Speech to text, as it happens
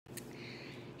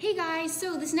Hey guys,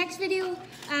 so this next video,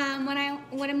 what I'm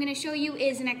going to show you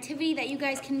is an activity that you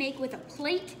guys can make with a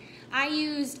plate. I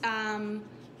used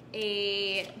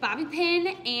a bobby pin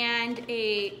and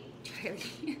a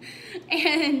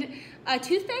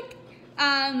toothpick,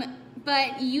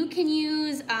 but you can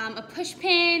use a push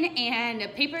pin and a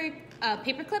paper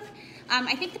clip.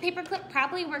 I think the paper clip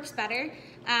probably works better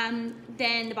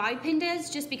than the bobby pin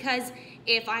does, just because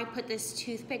if I put this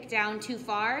toothpick down too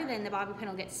far, then the bobby pin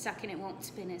will get stuck and it won't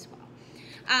spin as well.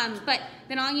 But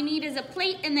then all you need is a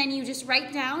plate, and then you just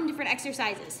write down different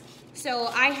exercises. So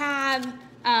I have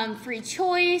free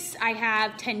choice, I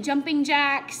have 10 jumping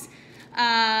jacks,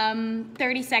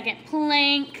 30-second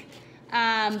plank,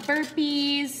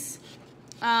 burpees,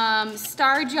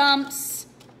 star jumps,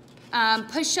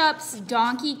 push-ups,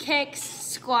 donkey kicks,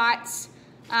 squats,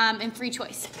 and free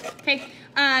choice, okay?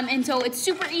 And so it's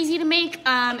super easy to make,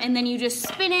 and then you just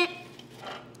spin it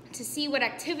to see what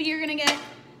activity you're gonna get.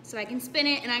 So I can spin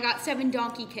it, and I got 7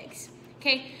 donkey kicks,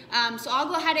 okay? So I'll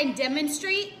go ahead and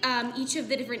demonstrate each of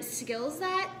the different skills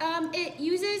that it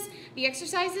uses, the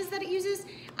exercises that it uses,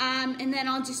 and then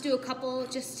I'll just do a couple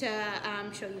just to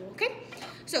show you, okay?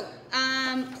 So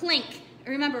plank.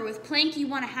 Remember, with plank, you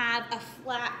wanna have a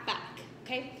flat back,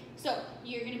 okay? So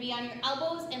you're gonna be on your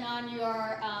elbows and on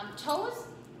your toes,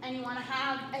 and you wanna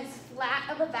have as flat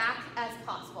of a back as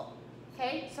possible,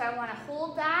 okay? So I wanna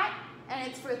hold that, and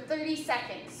it's for 30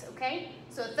 seconds, okay?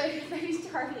 So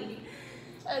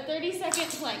 30-second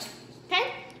plank,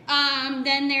 okay?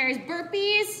 Then there's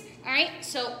burpees, all right?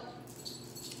 So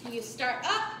you start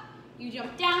up, you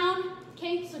jump down,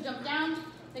 okay? So jump down,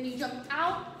 then you jump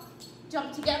out,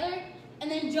 jump together, and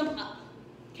then jump up,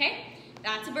 okay?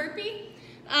 That's a burpee.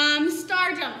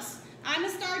 Star jumps. I'm a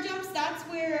star jumps, that's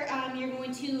where you're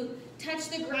going to touch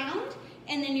the ground,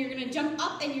 and then you're gonna jump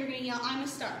up and you're gonna yell, I'm a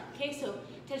star, okay? So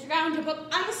touch the ground, jump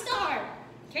up, I'm a star,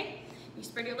 okay? You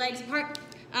spread your legs apart.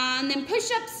 And then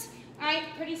push-ups, all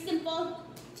right, pretty simple.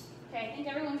 Okay, I think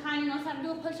everyone kind of knows how to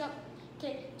do a push-up.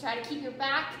 Okay, try to keep your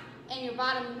back and your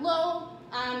bottom low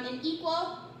and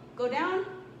equal. Go down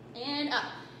and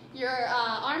up. Your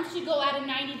arms should go at a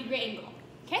 90-degree angle,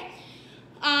 okay?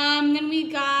 Then we've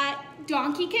got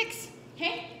donkey kicks,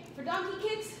 okay? For donkey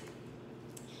kicks,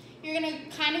 you're gonna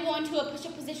kind of go into a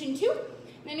push-up position too.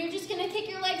 Then you're just gonna take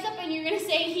your legs up and you're gonna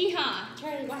say hee-haw.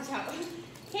 Try to watch out,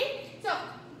 okay? So, all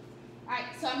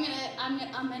right, so I'm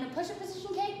in a push-up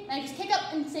position, okay? And I just kick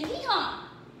up and say hee-haw,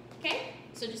 okay?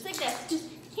 So just like this, just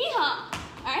hee-haw,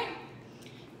 all right?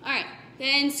 All right,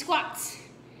 then squats,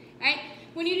 all right?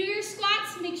 When you do your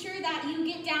squats, make sure that you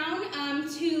get down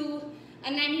to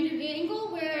a 90-degree angle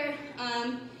where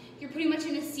you're pretty much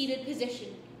in a seated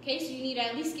position, okay? So you need to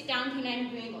at least get down to a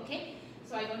 90-degree angle, okay?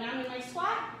 So I go down in my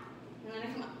squat, and then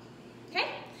I come up, okay?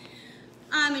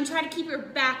 And try to keep your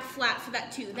back flat for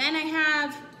that too. Then I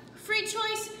have free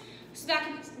choice, so that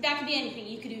could be anything.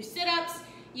 You could do sit-ups,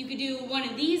 you could do one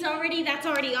of these already, that's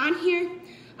already on here,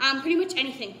 pretty much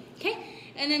anything, okay?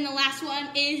 And then the last one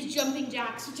is jumping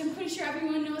jacks, which I'm pretty sure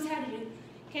everyone knows how to do,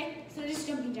 okay? So just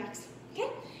jumping jacks, okay?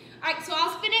 All right, so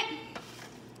I'll spin it.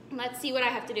 Let's see what I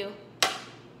have to do.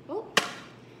 Oh.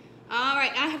 All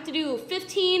right, I have to do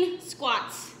 15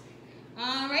 squats.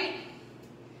 All right.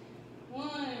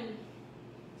 1,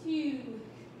 2,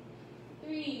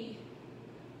 3,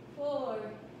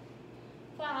 4,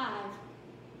 5,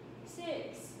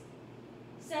 6,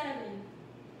 7,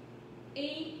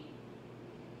 8,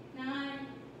 9,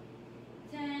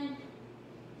 10,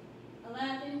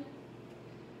 11,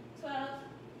 12,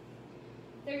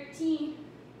 13,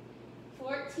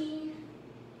 14,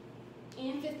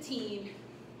 and 15.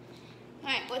 All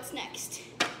right, what's next?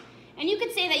 And you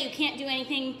could say that you can't do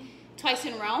anything twice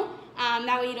in a row.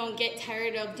 That way you don't get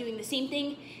tired of doing the same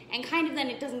thing, and kind of then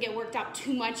it doesn't get worked out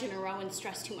too much in a row and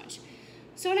stressed too much.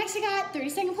 So next I got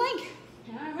 30-second plank.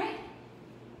 All right.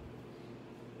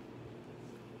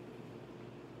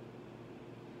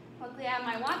 Luckily I have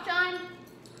my watch on,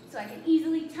 so I can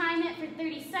easily time it for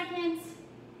 30 seconds.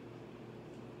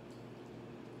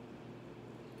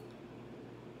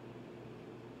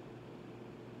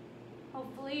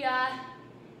 Hopefully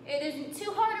it isn't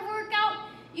too hard to work out.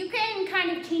 You can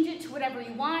kind of change it to whatever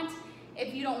you want.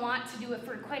 If you don't want to do it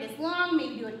for quite as long,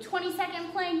 maybe do a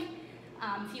 20-second plank.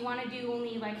 If you want to do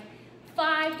only like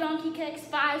 5 donkey kicks,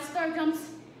 5 star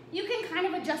jumps, you can kind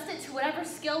of adjust it to whatever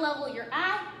skill level you're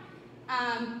at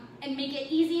and make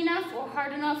it easy enough or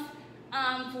hard enough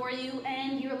for you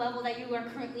and your level that you are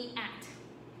currently at.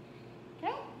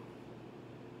 Okay?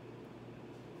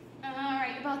 All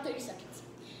right, about 30 seconds.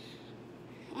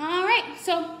 All right,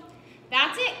 so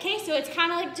that's it, okay? So it's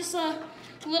kind of like just a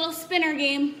little spinner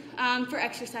game for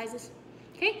exercises.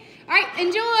 Okay, all right,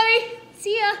 enjoy.